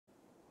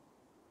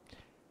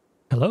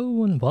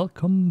Hello and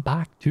welcome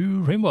back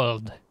to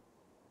RimWorld.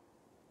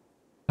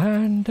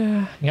 And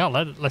yeah,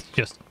 let's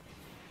just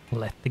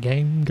let the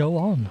game go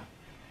on.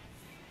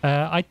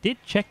 I did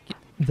check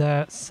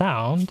the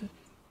sound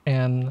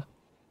and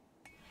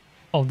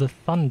of the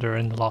thunder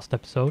in the last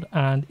episode,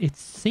 and it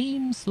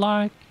seems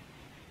like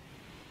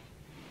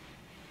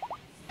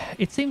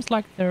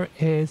there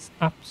is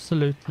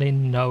absolutely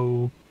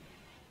no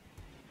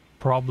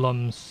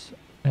problems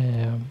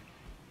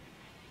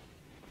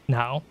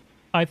now.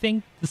 I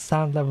think the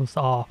sound levels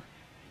are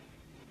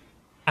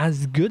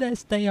as good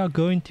as they are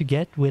going to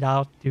get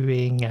without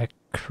doing a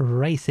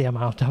crazy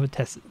amount of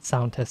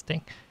sound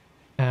testing.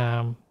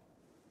 Though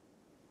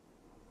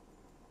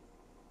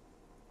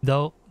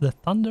the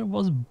thunder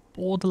was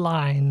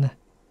borderline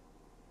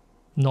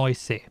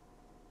noisy.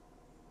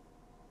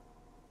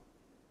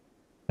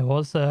 It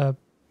was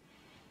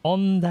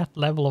on that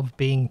level of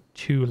being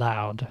too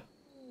loud.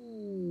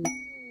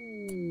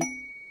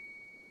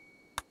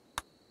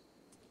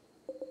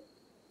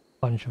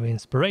 Bunch of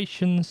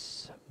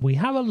inspirations. We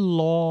have a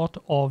lot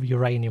of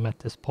uranium at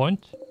this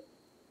point.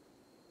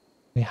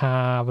 We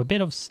have a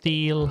bit of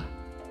steel.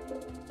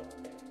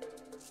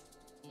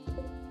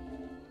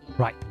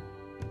 Right.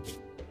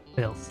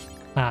 Bills.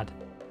 Add.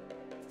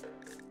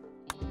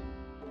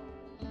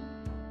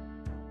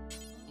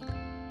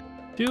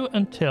 Do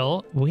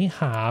until we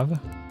have...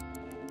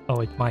 Oh,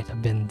 it might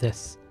have been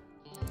this.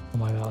 Oh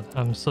my god,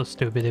 I'm so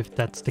stupid if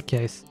that's the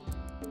case.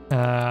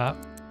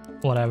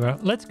 Whatever.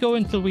 Let's go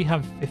until we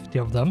have 50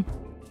 of them.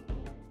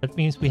 That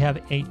means we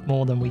have 8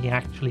 more than we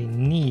actually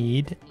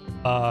need,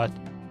 but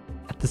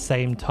at the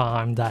same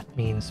time that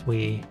means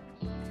we...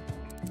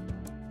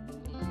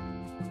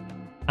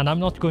 And I'm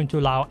not going to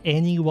allow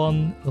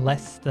anyone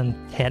less than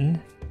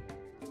 10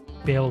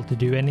 to be able to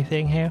do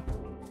anything here.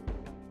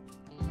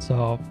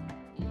 So...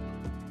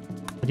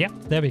 But yeah,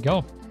 there we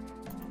go.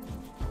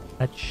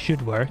 That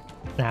should work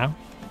now.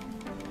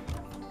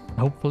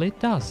 Hopefully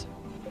it does.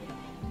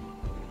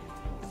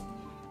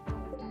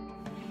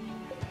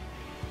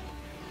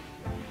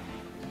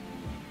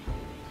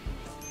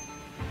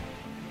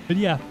 But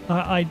yeah,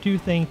 I do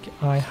think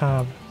I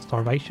have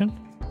starvation.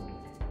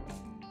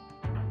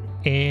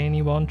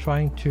 Anyone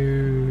trying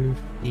to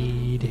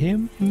feed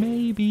him?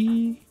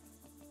 Maybe.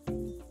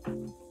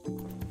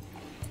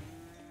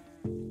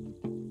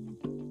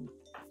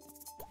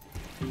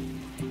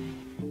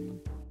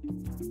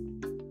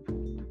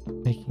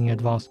 Making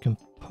advanced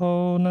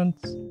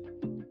components.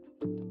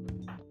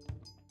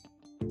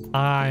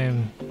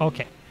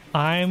 Okay.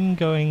 I'm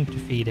going to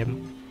feed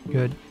him.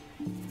 Good.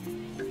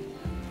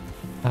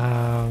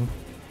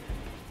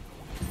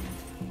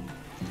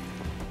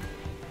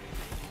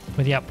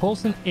 But yeah,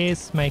 Paulson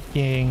is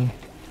making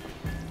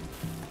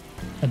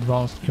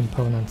advanced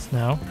components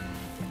now.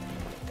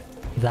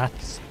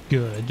 That's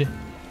good.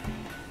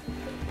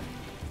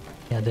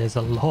 Yeah, there's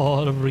a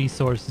lot of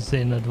resources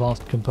in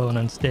advanced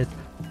components. There's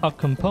a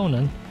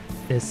component,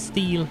 there's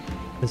steel,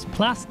 there's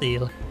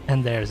plasteel,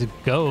 and there's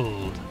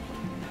gold.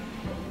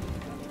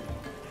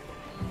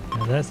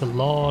 Now, there's a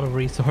lot of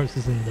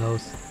resources in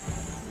those.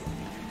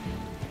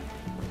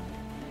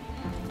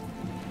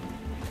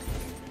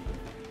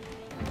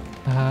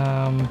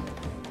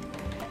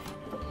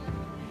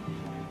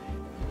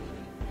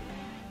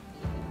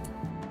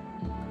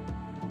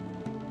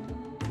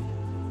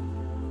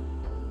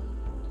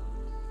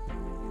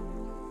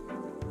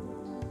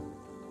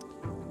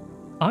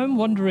 I'm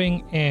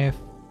wondering if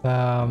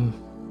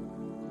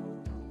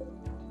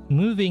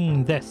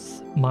moving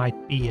this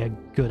might be a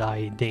good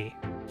idea.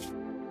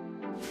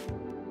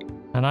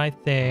 And I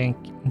think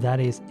that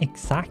is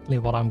exactly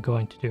what I'm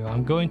going to do.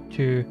 I'm going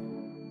to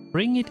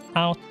bring it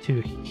out to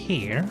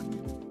here.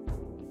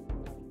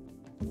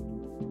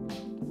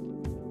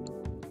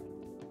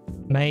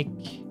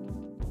 Make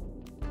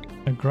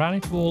a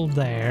granite wall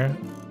there.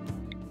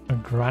 A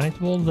granite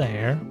wall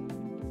there.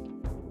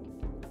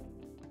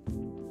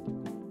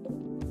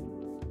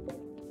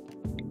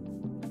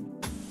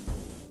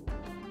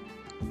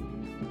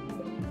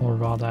 Or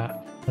rather,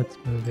 let's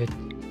move it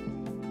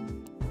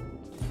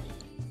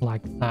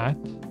like that.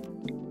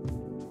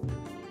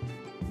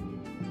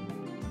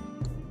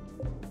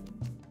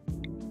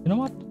 You know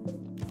what?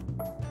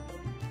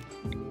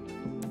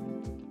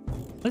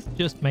 Let's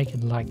just make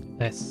it like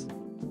this.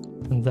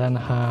 And then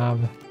have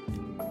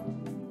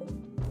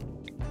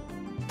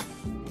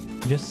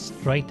just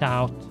straight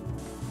out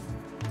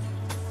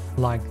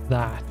like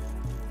that.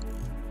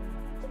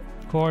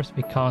 Of course,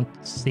 we can't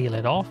seal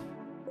it off,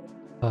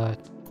 but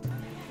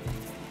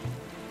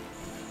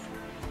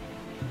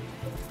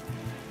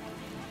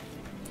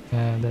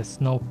there's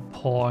no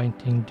point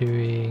in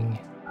doing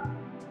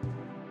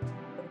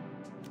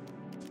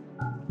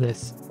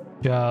this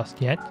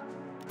just yet.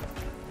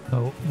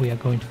 So we are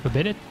going to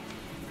forbid it.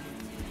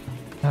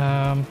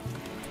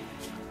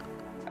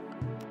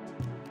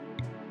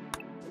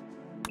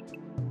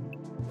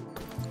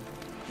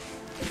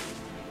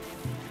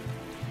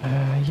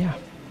 Yeah.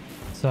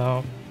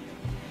 So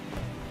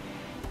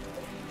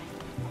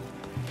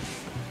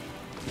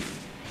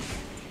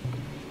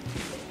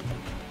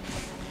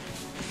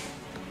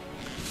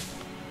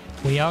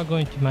we are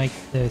going to make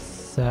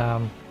this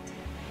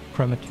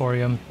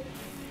crematorium.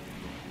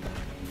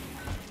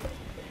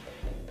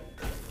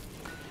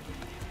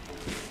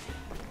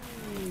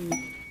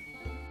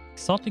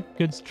 Exotic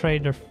goods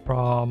trader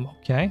from...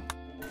 Okay.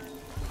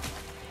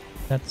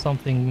 That's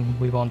something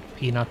we want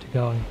Peanut to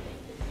go and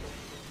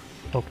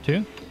talk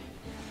to.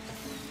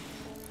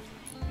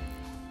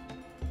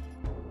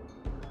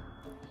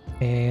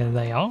 Here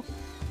they are.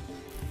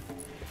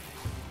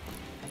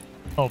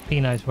 Oh,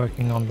 Peanut is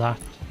working on that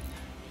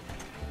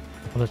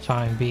for the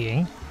time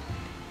being.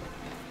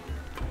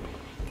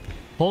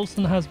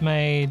 Paulson has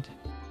made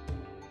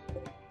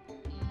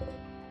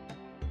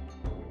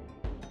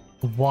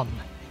 1.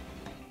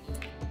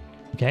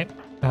 Okay,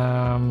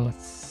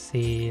 let's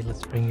see.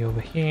 Let's bring you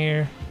over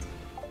here.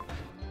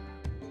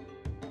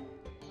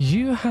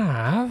 You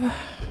have...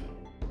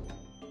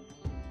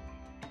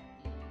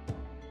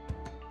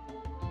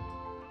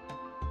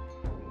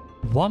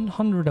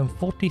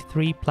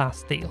 $143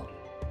 plasteel.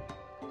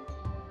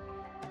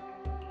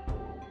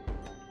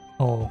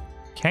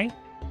 Okay.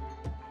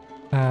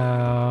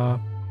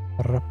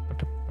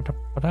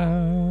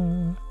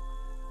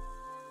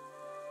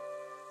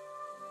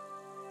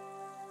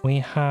 We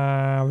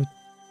have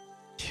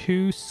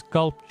 2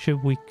 sculpture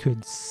we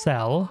could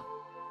sell,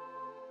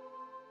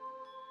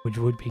 which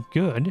would be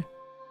good.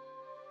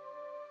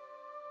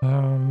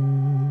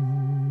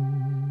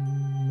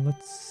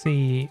 Let's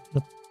see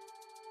the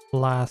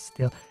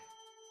plasteel.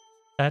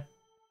 That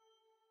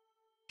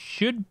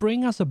should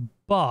bring us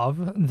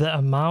above the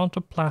amount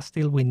of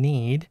plasteel we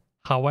need.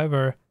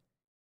 However,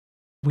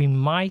 we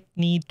might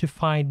need to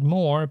find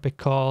more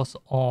because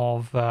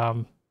of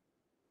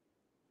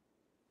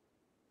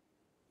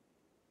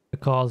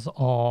because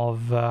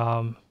of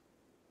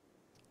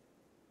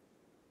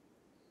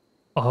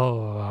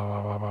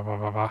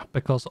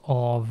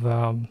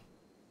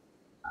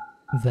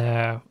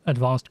the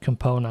advanced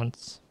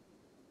components.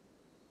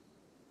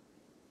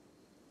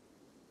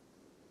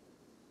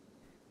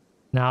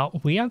 Now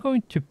we are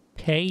going to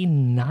pay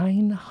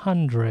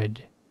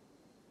 900.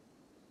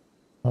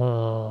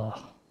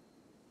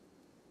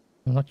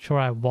 I'm not sure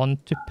I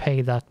want to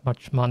pay that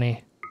much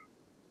money.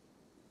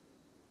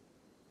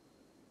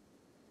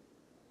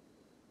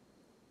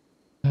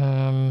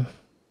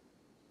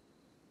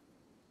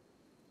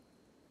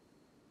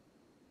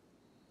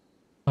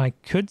 I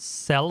could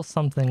sell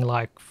something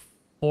like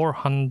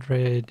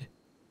 400.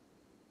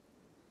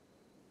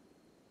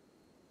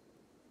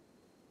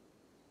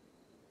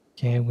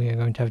 Okay, we are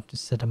going to have to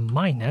set a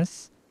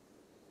minus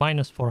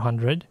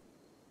 400.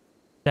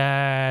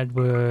 That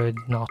would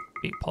not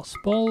be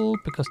possible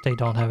because they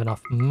don't have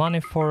enough money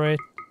for it.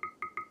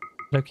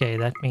 Okay,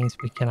 that means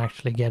we can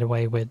actually get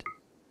away with,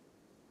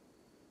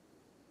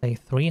 say,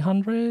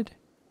 300?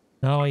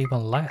 No,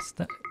 even less.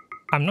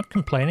 I'm not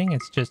complaining,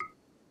 it's just...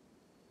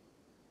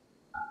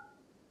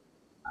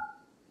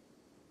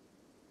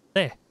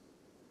 There.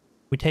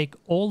 We take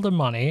all the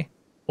money,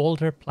 all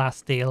their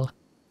plasteel,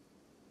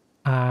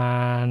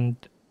 and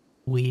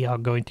we are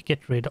going to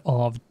get rid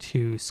of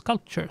 2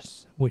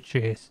 sculptures, which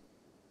is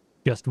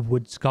just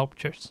wood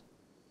sculptures.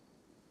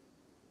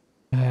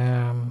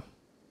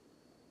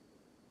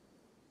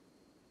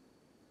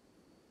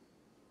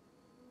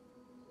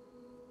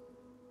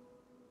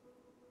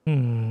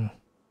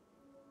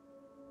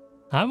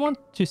 I want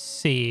to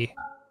see,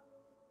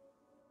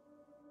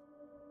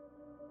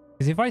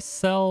 because if I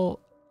sell,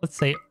 let's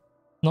say,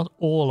 not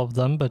all of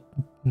them, but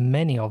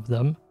many of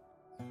them,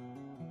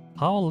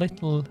 how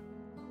little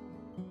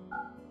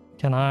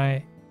can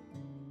I...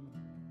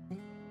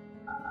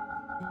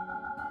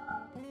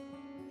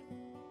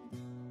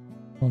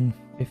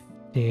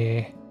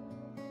 $150,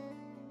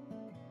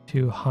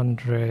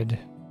 200.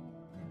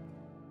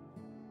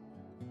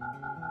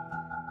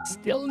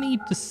 Still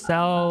need to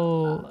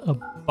sell a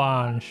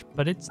bunch,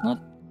 but it's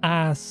not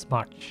as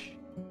much.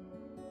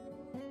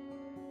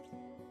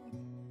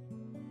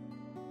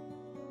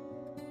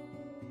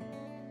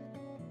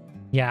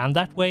 Yeah, and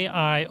that way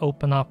I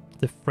open up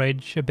the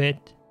fridge a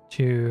bit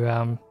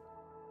to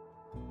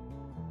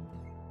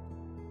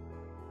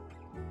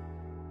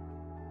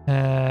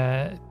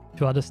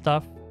other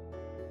stuff,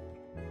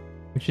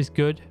 which is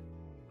good.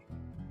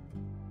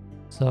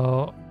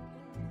 So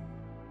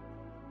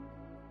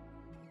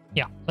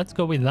yeah, let's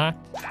go with that.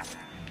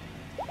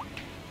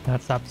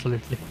 That's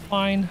absolutely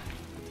fine.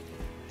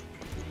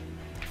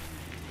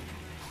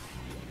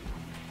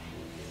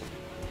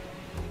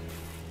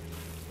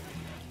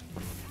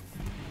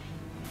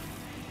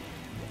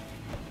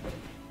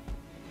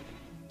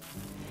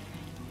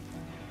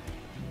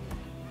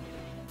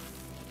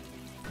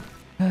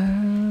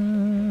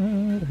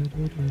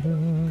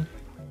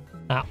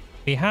 Now,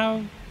 we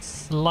have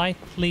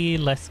slightly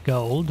less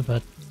gold,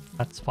 but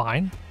that's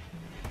fine.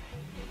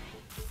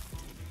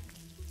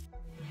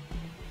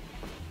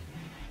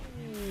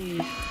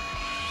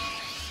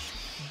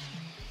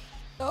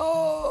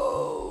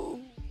 No!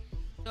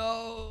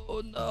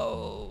 No,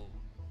 no.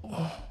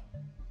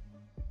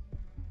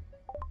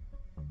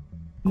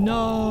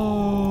 No!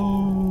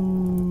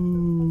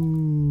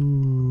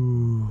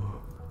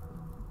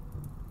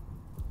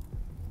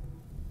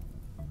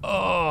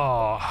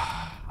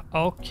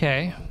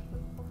 Okay.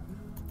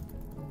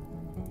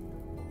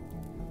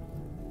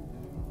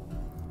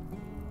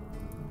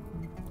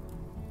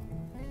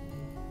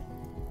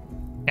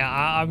 Yeah,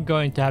 I'm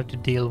going to have to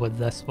deal with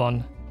this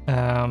one.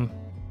 I'm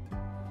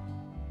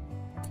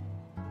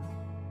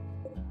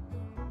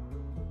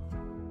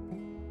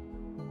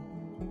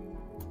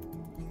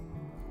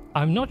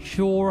not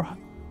sure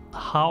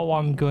how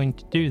I'm going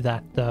to do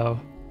that though.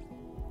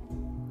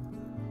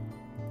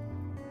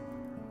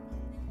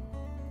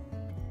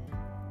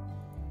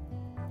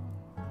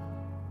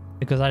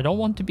 Because I don't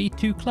want to be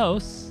too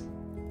close.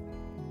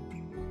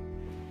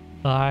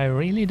 I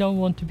really don't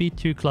want to be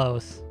too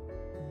close.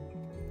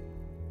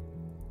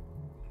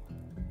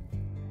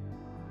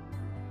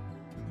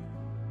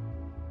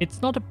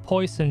 It's not a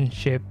poison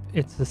ship,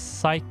 it's a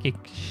psychic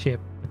ship,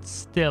 but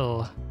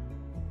still.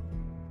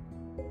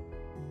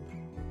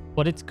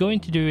 What it's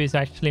going to do is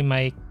actually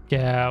make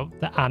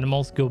the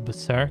animals go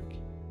berserk.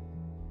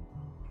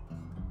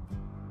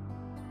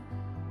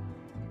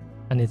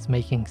 And it's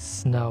making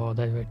snow,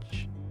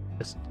 which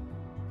just...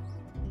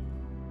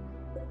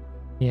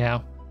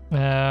 Yeah.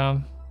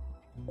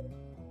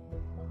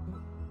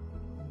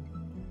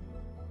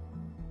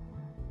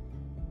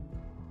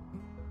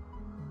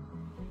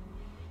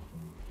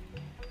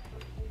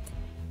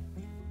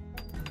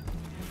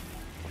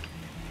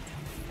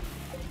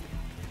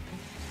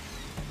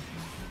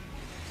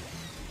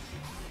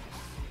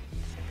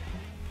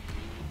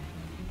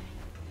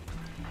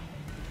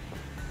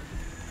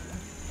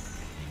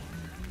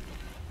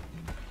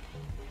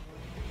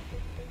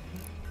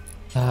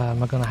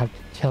 I'm gonna have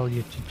to tell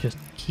you to just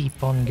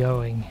keep on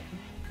going.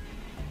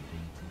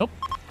 Nope.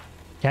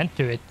 Can't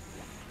do it.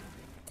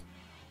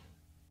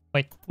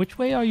 Wait, which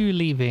way are you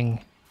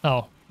leaving?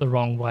 Oh, the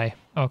wrong way.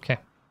 Okay.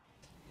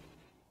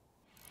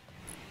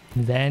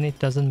 Then it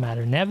doesn't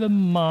matter. Never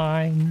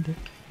mind.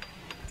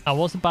 I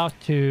was about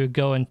to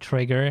go and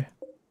trigger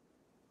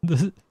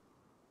the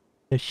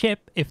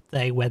ship if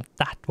they went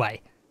that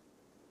way.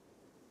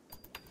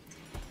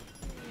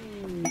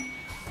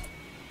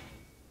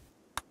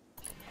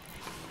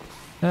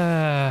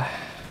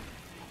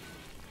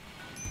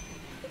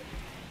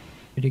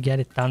 Could you get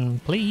it done,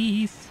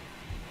 please?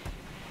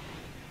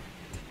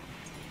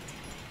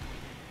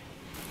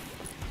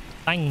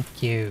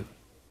 Thank you.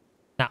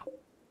 Now,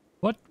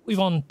 what we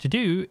want to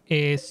do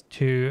is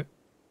to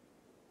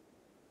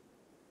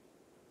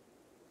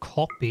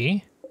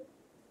copy,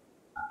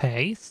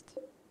 paste,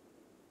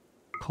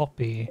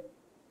 copy,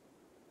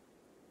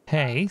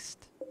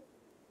 paste,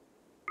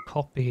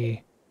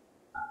 copy,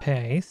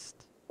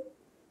 paste,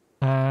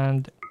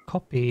 and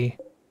copy,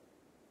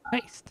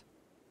 paste.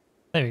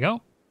 There we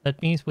go.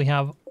 That means we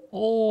have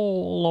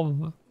all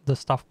of the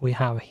stuff we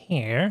have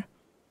here.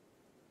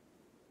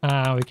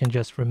 We can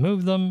just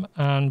remove them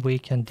and we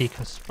can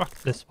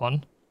deconstruct this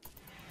one.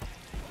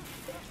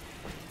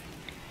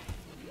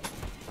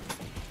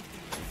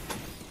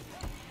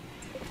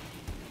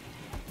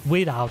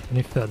 Without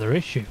any further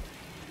issue.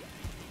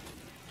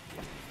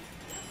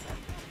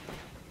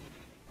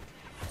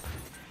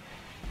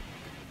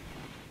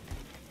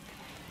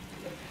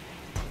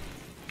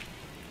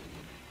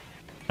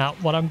 Now,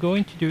 what I'm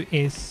going to do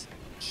is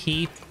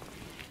keep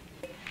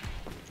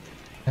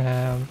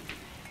there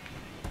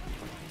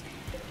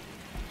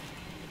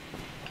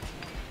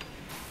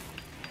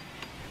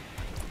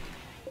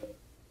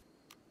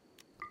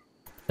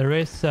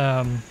is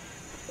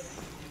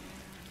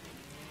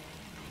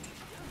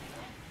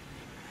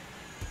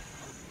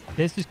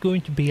this is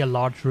going to be a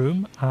large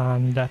room,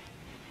 and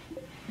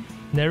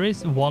there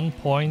is one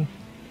point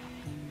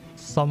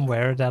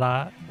somewhere that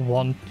I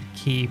want to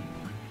keep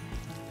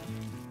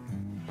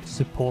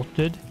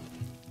supported,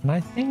 and I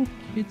think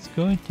it's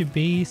going to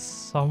be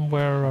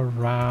somewhere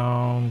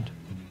around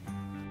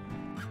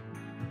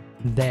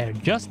there,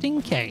 just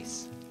in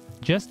case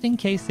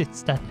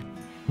it's that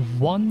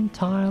one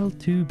tile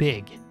too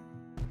big,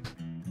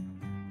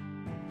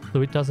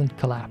 so it doesn't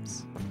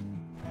collapse.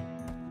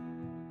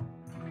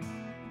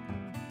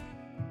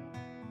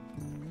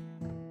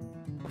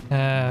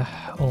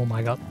 Oh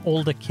my god,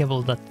 all the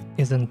kibble that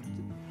isn't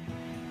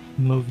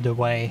moved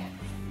away.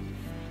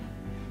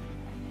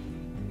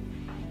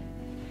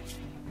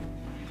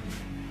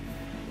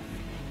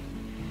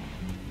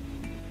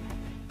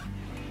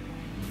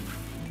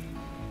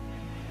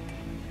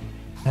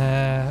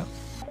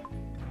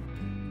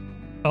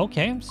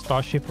 Okay,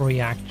 Starship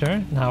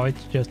Reactor. Now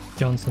it's just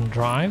Johnson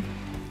Drive.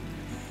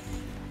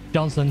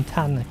 Johnson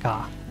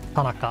Tanaka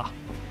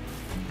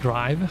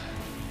Drive.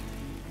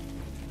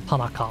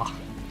 Tanaka.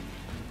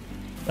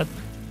 But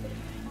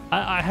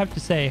I have to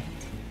say,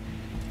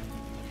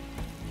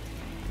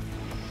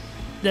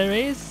 there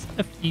is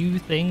a few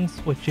things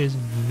which is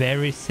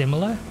very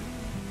similar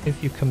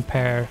if you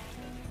compare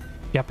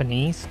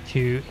Japanese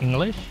to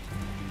English.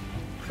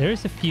 There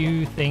is a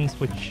few things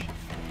which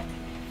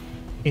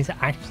is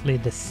actually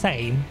the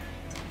same.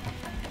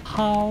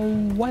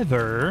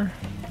 However,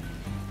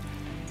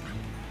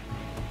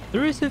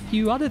 there is a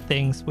few other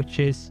things which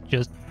is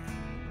just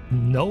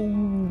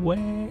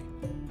nowhere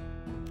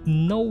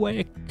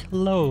nowhere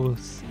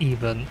close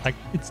even. Like,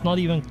 it's not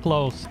even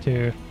close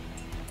to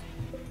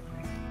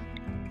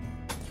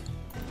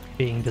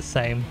being the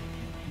same.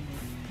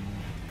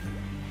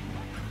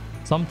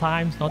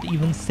 Sometimes not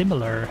even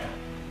similar.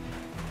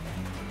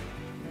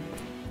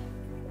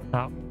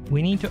 Now,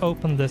 we need to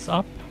open this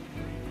up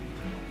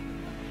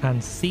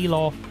and seal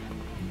off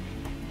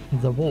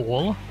the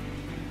wall.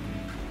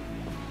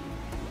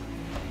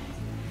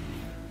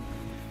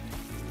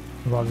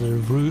 Rather, the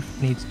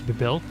roof needs to be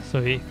built, so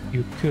if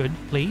you could,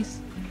 please.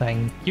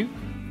 Thank you.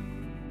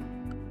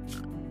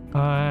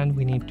 And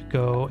we need to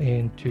go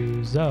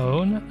into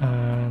zone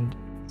and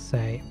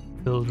say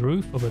build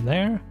roof over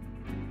there.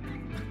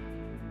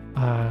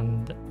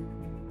 And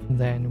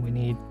then we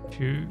need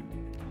to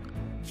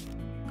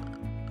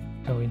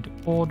go into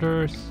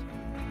orders,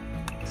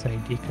 say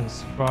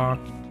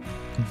deconstruct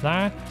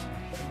that.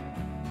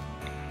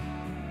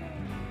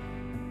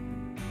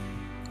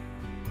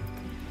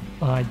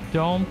 I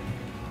don't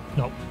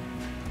know.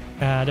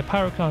 The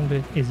power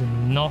conduit is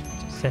not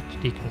set to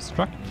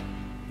deconstruct,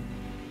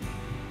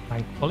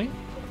 thankfully.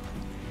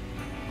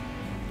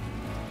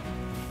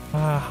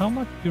 How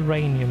much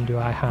uranium do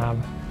I have?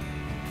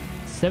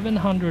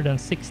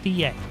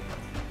 768.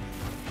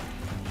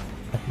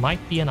 That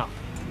might be enough.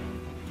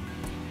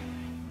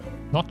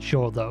 Not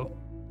sure though.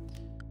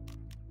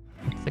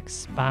 Let's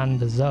expand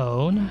the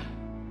zone.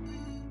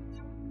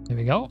 There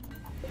we go.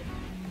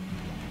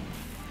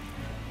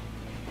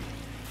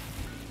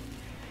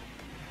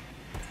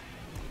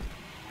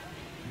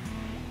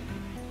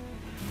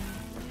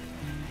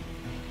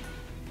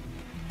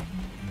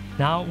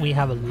 Now we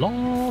have a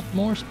lot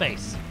more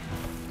space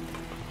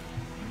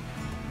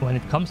when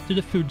it comes to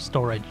the food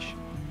storage,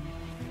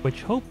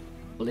 which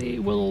hopefully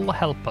will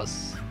help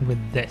us with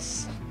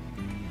this.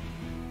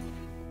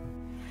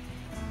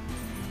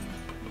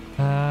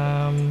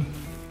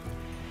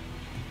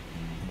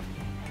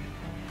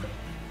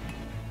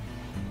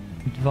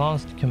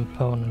 Advanced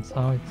components.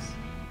 Oh,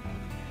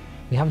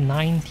 we have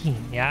 19.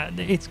 Yeah,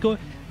 it's good.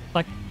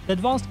 Like, the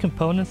advanced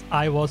components,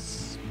 I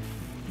was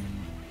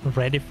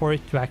ready for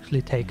it to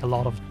actually take a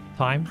lot of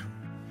time,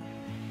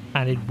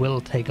 and it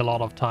will take a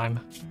lot of time.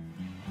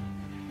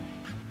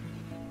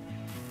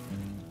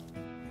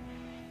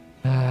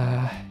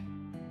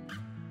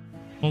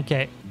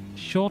 Okay,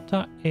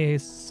 Shota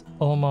is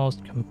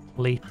almost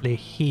completely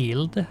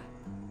healed.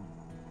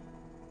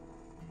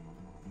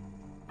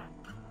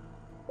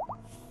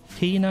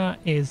 Tina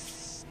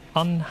is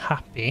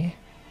unhappy.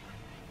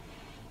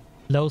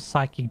 Low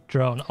psychic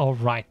drone. All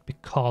right,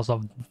 because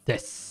of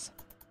this.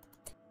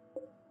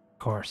 Of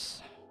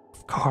course.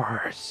 Of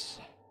course.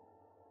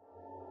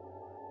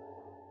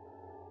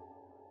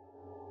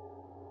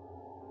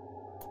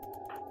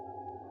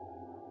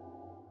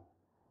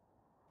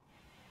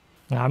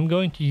 I'm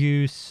going to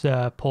use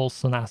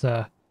Paulson as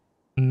a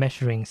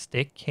measuring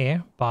stick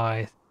here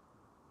by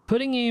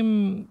putting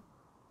him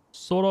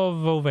sort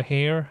of over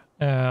here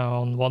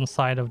on one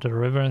side of the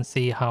river and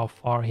see how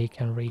far he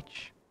can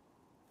reach.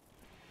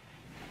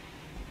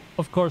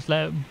 Of course,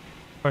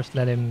 first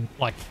let him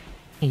like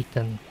eat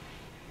and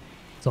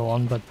so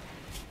on, but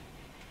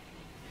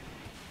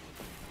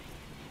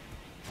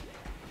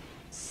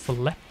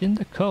slept in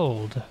the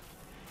cold.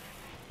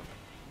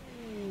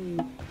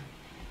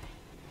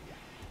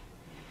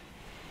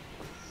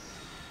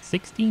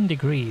 16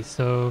 degrees,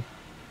 so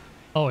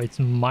oh, it's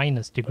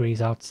minus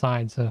degrees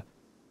outside, so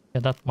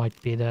yeah, that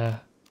might be the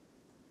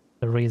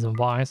reason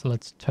why. So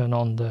let's turn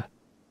on the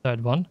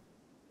third one.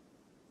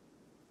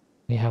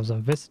 We have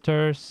some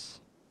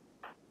visitors.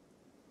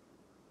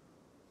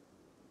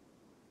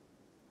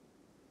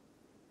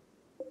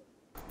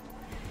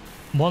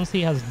 Once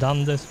he has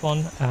done this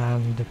one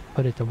and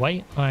put it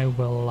away, I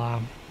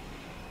will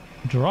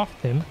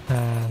draft him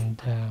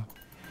and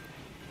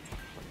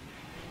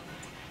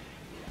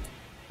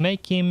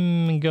make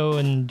him go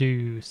and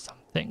do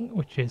something,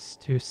 which is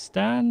to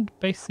stand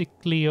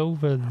basically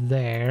over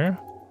there.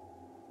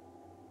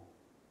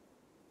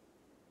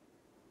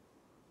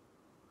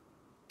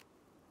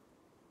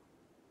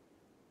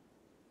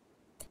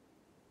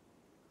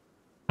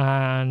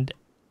 And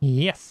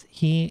yes,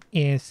 he's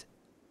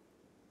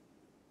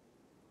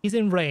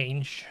in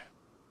range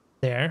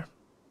there.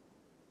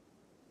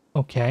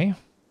 Okay.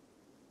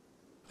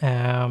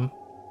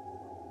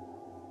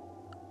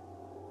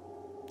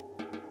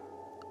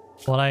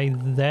 What I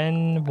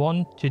then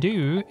want to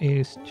do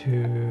is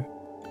to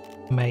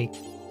make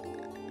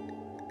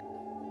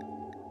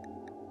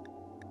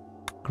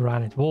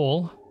granite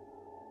wall.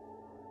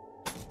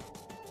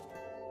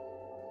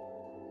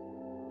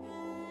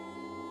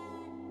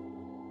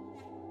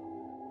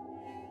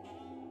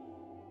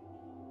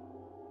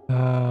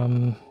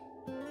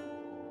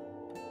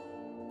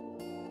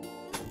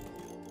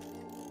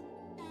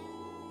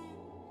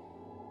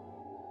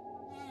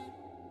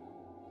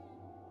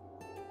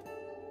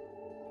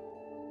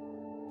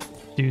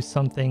 Do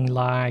something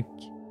like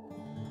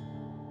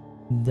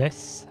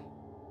this.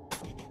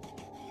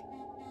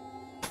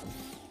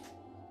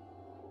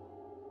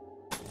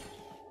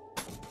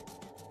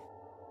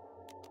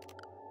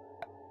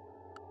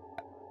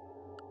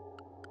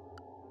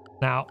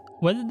 Now,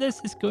 whether this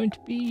is going to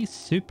be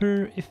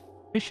super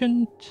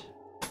efficient,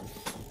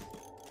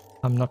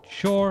 I'm not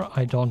sure.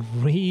 I don't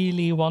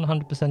really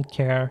 100%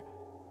 care.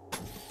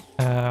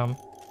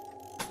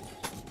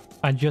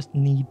 I just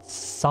need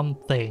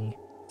something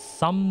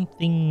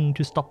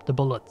to stop the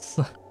bullets.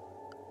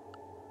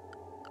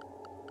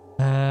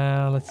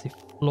 Let's see,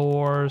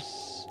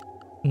 floors.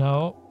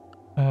 No.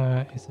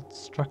 Is it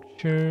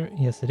structure?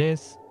 Yes, it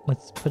is.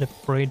 Let's put a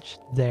bridge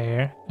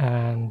there,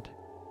 and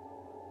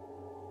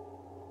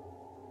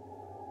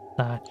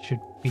that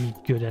should be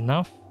good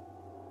enough.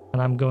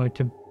 And I'm going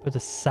to put a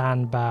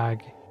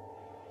sandbag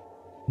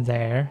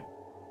there.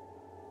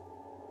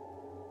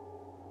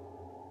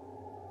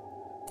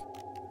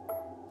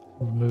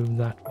 Remove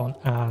that one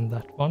and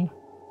that one.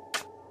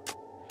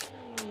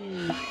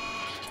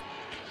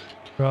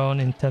 Drone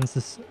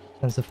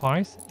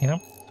intensifies. Yeah,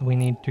 so we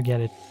need to get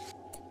it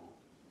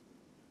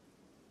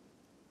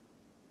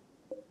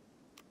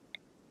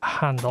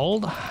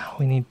handled.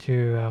 We need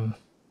to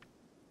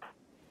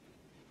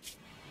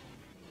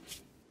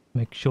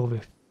make sure we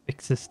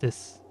fixes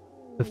this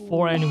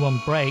before anyone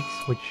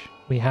breaks, which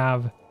we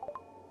have.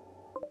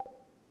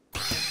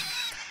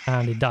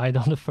 And he died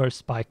on the first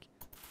spike.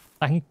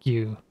 Thank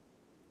you.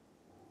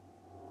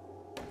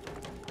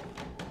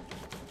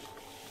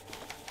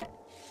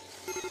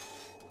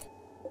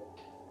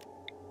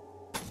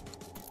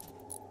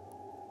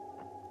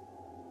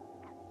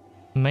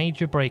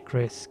 Major break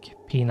risk,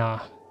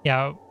 Pina.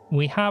 Yeah,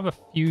 we have a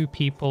few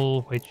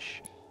people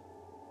which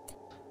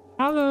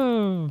have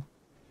a...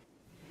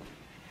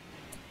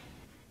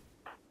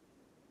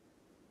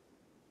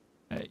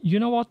 you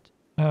know what?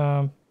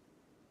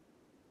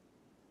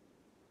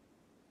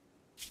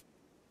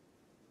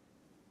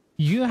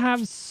 You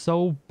have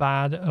so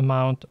bad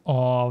amount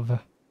of...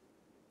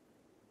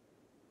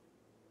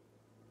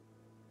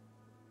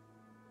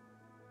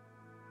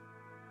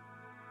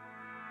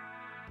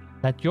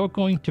 that you're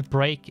going to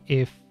break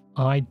if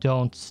I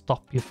don't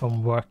stop you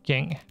from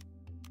working.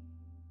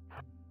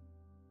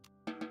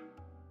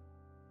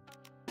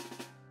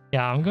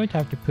 Yeah, I'm going to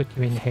have to put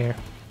you in here.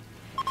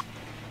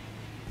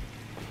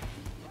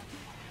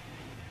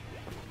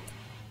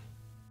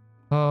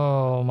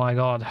 Oh my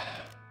god.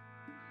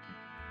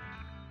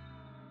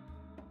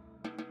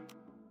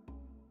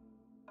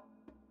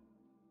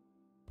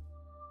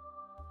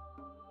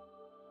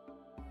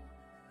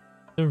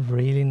 There's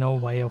really no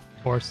way of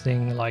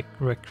forcing like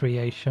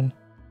recreation.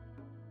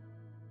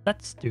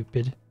 That's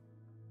stupid.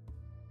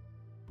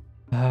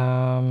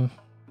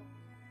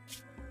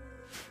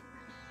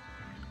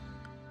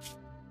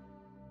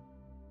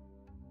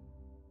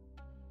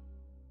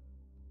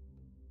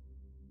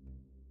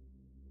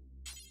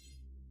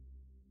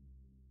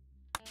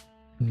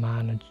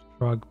 Manage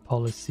drug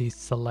policy,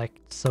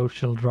 select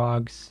social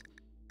drugs.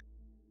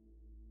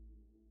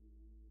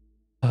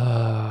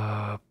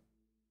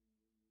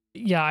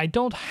 Yeah, I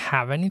don't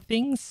have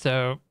anything,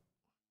 so...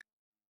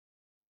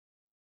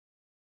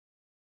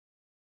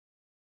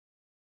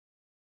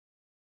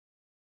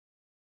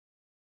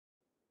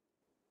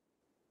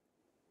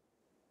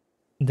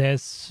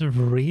 there's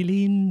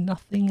really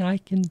nothing I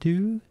can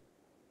do.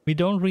 We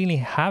don't really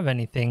have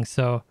anything,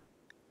 so...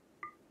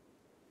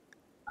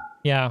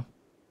 yeah.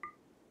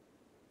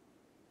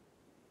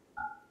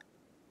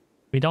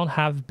 We don't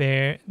have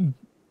bear...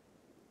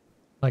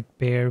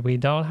 we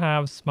don't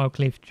have smoke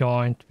leaf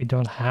joint, we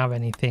don't have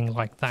anything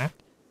like that.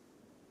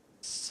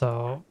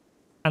 So...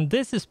 and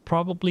this is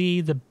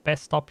probably the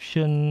best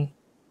option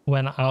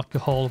when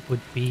alcohol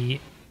would be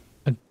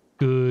a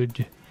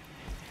good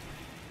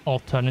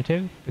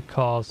alternative,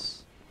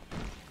 because...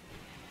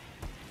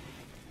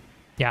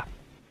 yeah.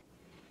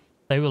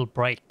 They will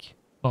break,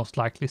 most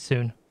likely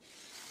soon.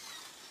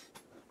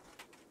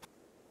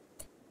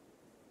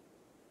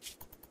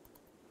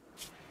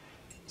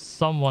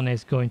 Someone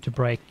is going to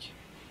break.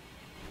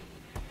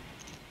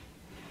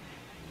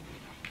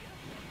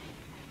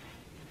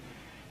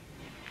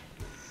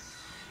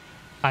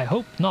 I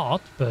hope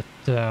not, but...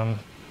 you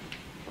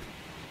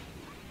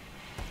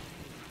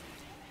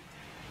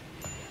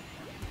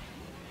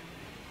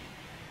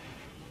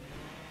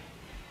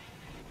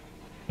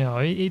know,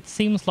 it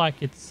seems like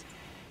it's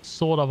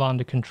sort of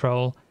under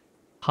control.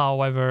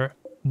 However,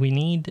 we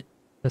need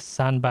the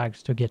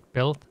sandbags to get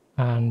built,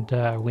 and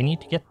we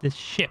need to get this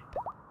ship.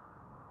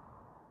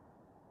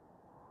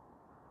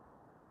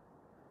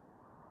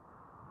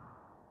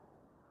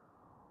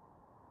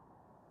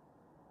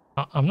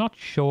 I'm not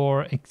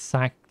sure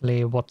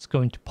exactly what's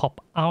going to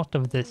pop out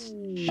of this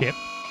ship.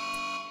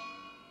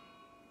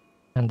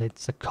 And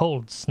it's a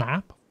cold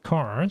snap, of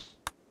course.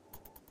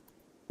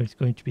 It's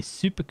going to be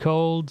super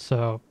cold,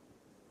 so...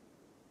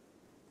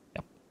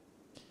 yep.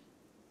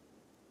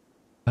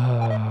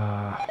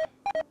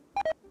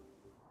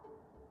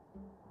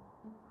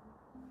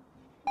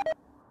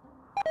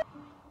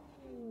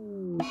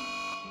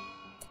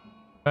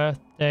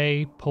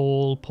 Birthday,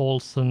 Paul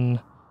Paulson.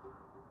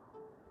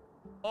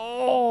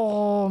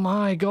 Oh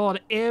my god,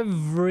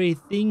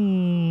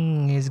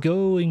 everything is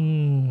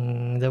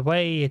going the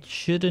way it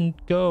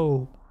shouldn't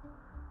go.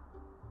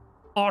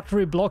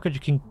 artery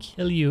blockage can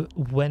kill you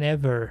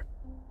whenever.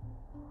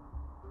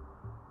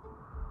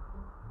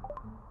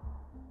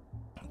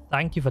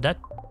 Thank you for that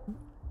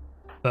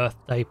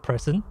birthday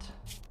present.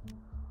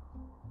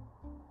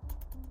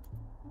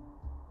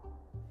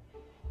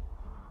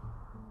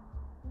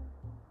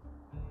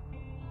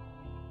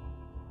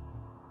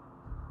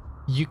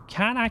 You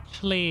can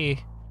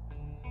actually...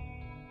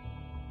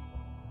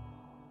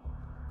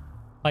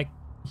 like,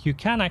 you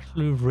can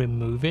actually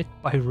remove it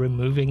by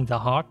removing the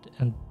heart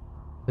and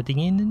putting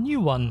in a new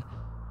one.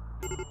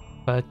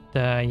 But,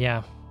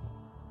 yeah.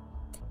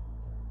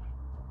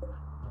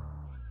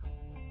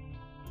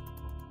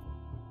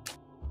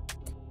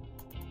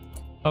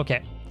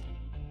 Okay.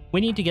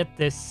 We need to get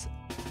this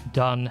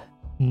done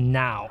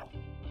now.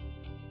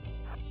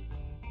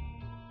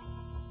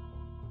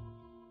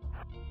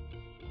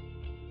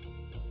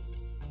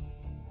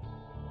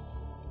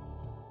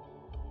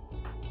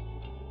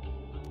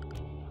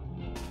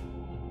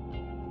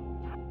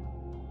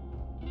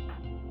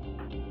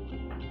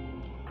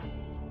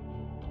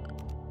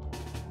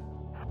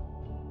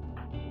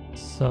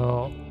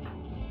 So,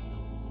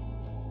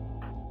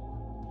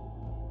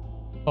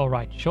 all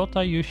right,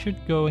 Shota, you should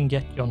go and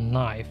get your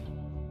knife.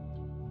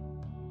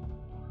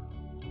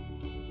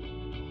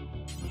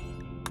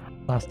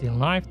 Last steel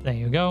knife, there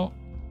you go.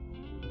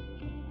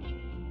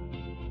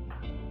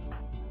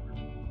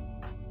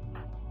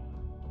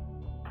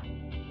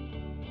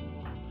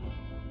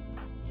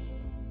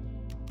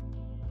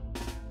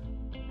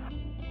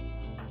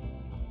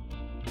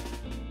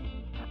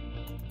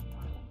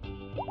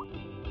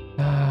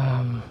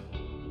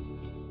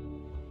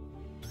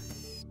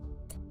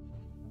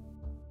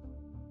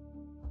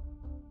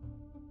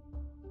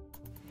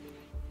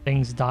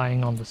 Things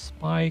dying on the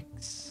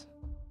spikes.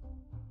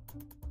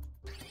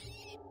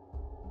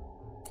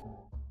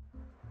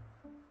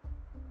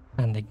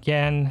 And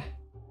again.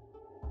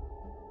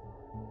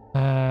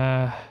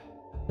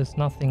 There's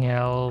nothing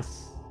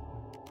else.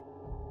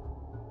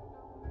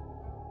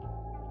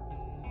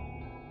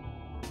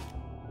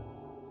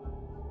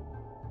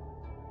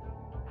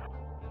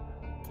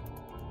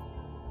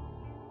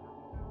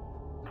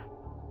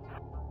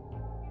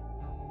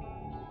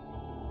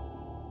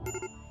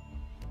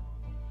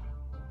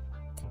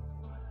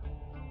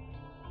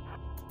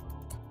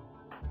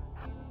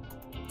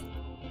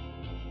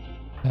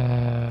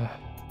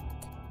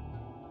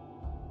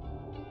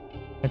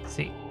 Let's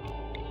see.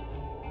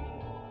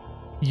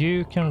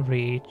 You can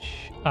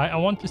reach. I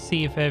want to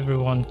see if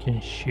everyone can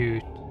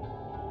shoot.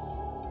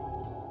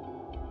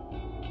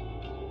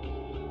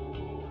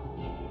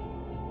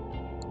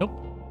 Nope.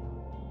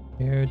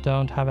 You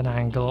don't have an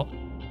angle.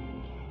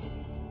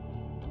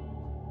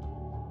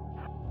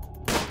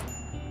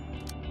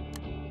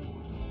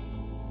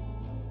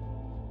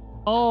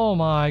 Oh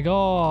my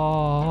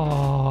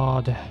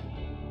god.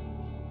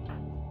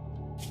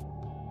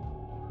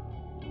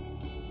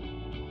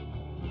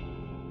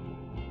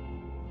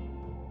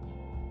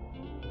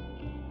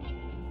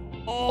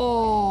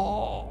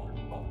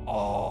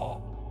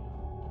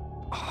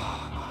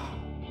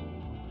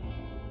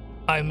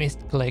 I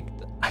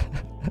misclicked.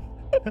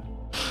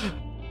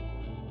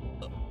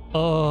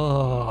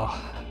 Oh.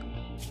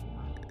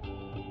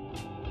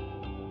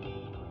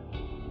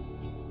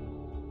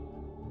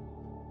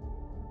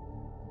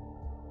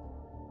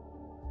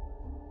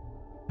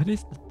 What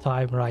is the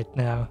time right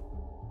now?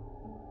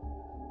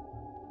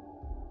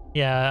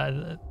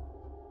 Yeah,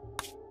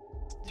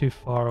 it's too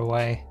far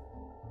away.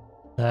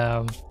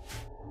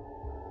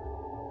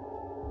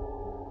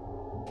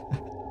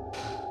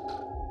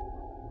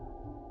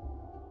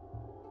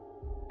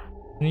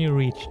 Can you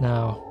reach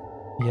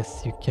now?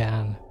 Yes, you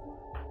can.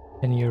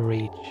 Can you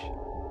reach?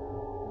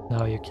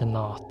 No, you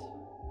cannot.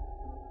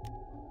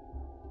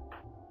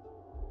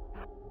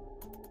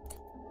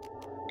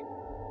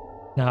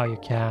 Now you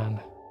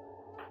can.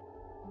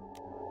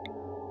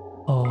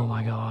 Oh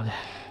my god.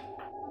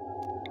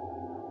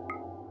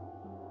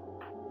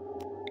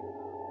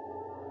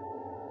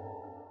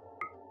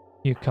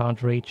 You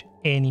can't reach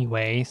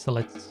anyway, so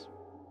let's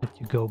let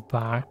you go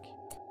back.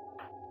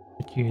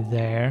 Put you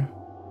there.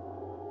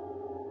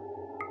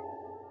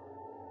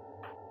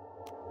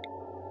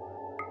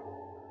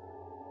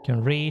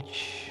 Can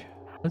reach.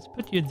 Let's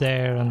put you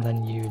there and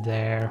then you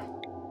there.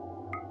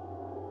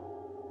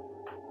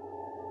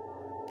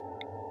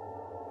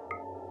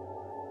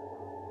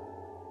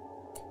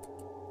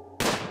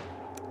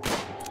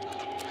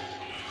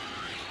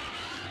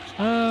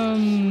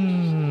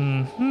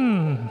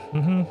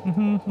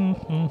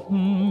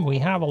 We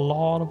have a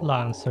lot of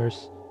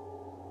lancers.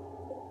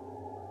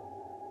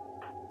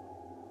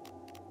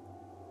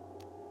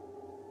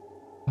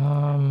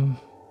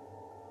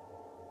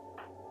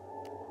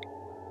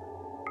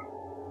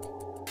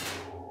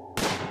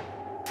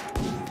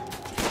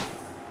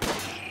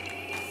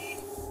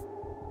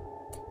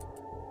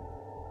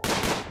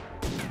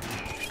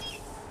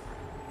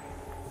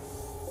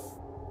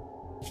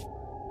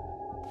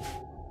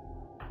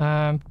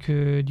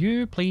 Could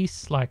you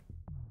please like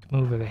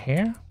move over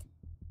here?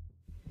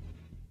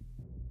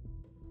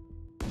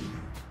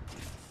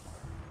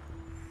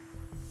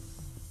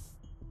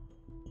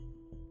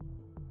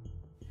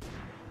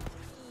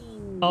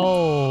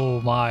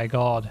 Oh my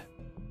god.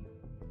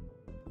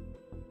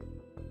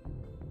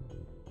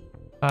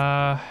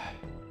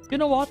 You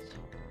know what?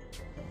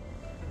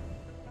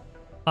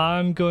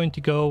 I'm going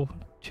to go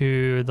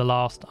to the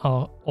last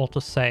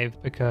autosave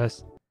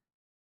because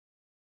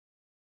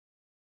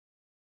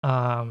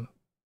and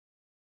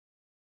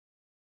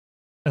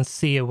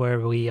see where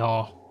we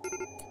are.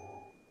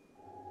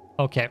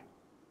 Okay.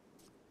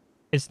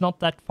 It's not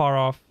that far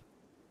off.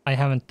 I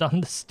haven't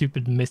done the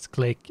stupid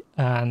misclick,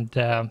 and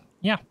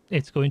yeah,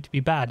 it's going to be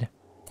bad.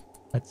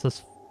 That's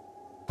as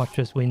much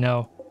as we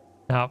know.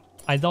 Now,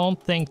 I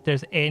don't think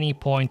there's any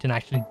point in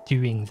actually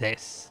doing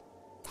this.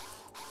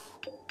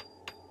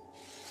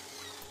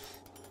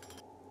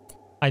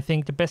 I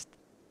think the best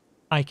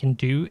I can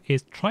do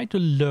is try to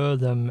lure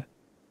them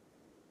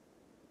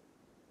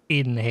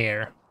in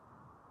here.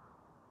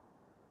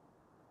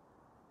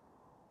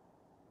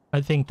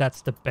 I think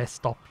that's the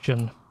best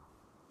option,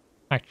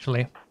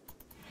 actually.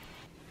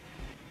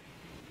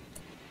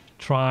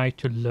 Try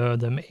to lure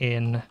them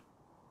in.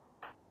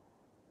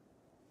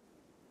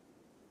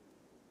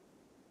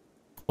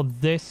 For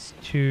this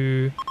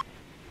to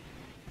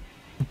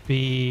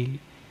be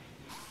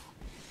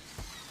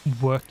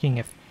working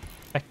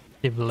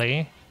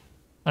effectively,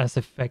 as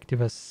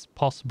effective as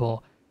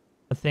possible,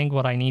 I think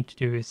what I need to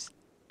do is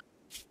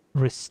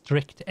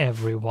restrict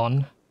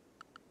everyone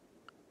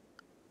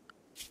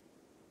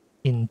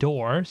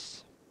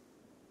indoors.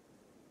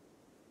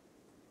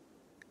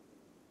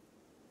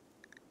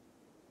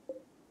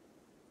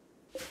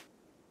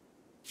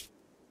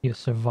 You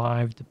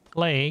survived the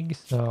plague,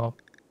 so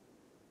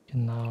I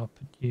can now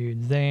put you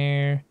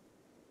there.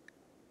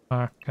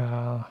 Mark,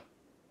 yeah,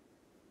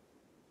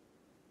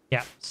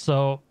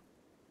 so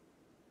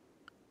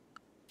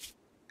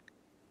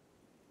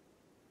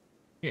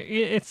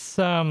it's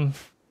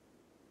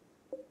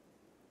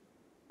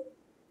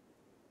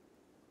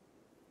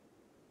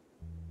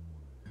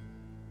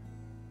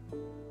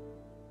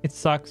it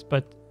sucks,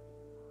 but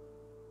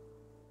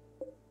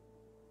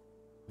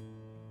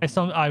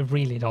I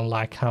really don't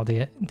like how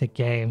the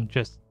game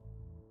just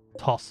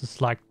tosses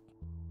like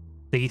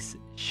these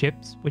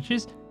ships, which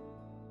is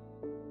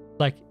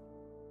like,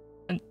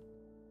 and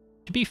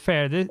to be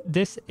fair,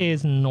 this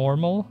is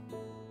normal,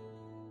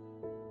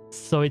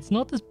 so it's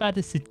not as bad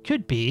as it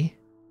could be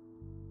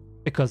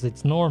because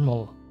it's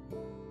normal.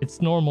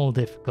 It's normal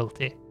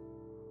difficulty.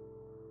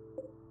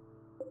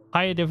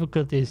 Higher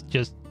difficulty is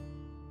just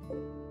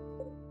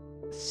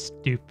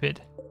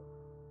stupid.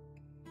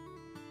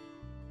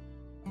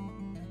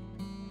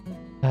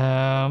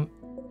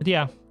 But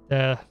yeah,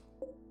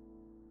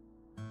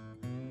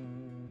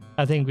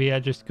 I think we are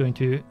just going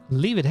to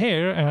leave it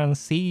here and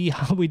see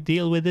how we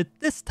deal with it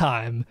this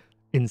time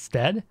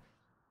instead.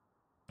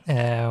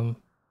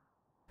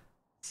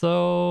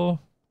 So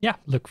yeah,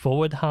 look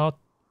forward how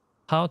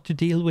to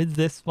deal with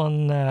this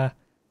one,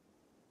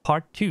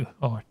 part 2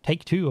 or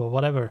take 2 or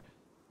whatever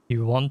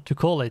you want to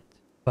call it.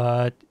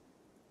 But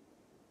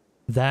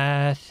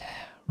that,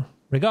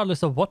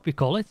 regardless of what we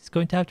call it, it's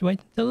going to have to wait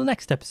until the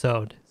next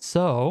episode.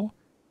 So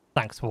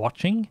thanks for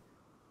watching,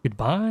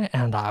 goodbye,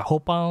 and I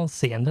hope I'll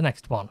see you in the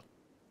next one.